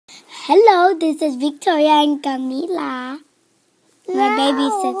Hello, this is Victoria and Camila, my baby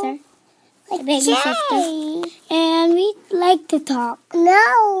sister. And we like to talk.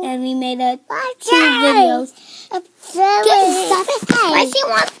 No. And we made two videos. Stop it. Why do you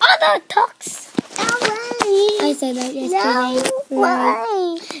want other talks? I said that yesterday.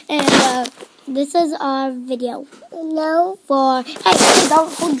 No. And this is our video. No. Hey,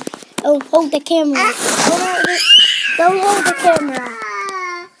 don't hold the camera. Don't hold the camera.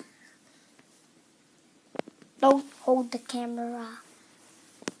 Don't hold the camera.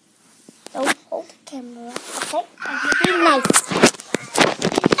 Don't hold the camera. Okay? Be nice.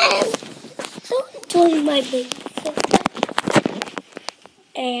 And don't join my baby sister.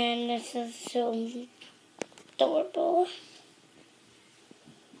 And this is so adorable.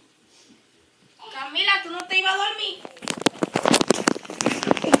 Camila, ¿tú no te ibas a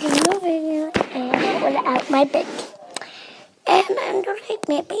dormir? And I went out my bed. And I'm doing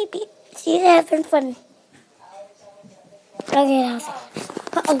my baby. She's having fun. Okay,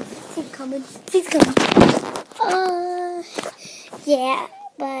 uh-oh, she's coming. Yeah,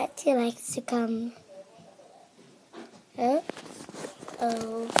 but she likes to come. Hi.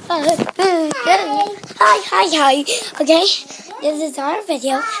 Okay, this is our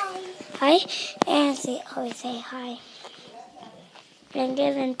video. Hi, and always say hi. And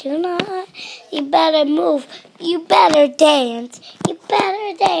then tonight, you better move. You better dance.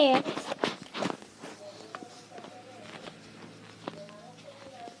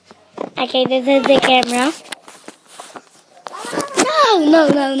 Okay, this is the camera.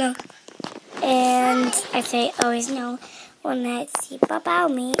 No. And I say always no when I see bow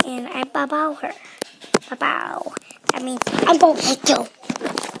me and I bow her. Bow. That means I'm going to hit you.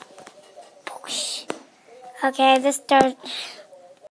 Okay, this start.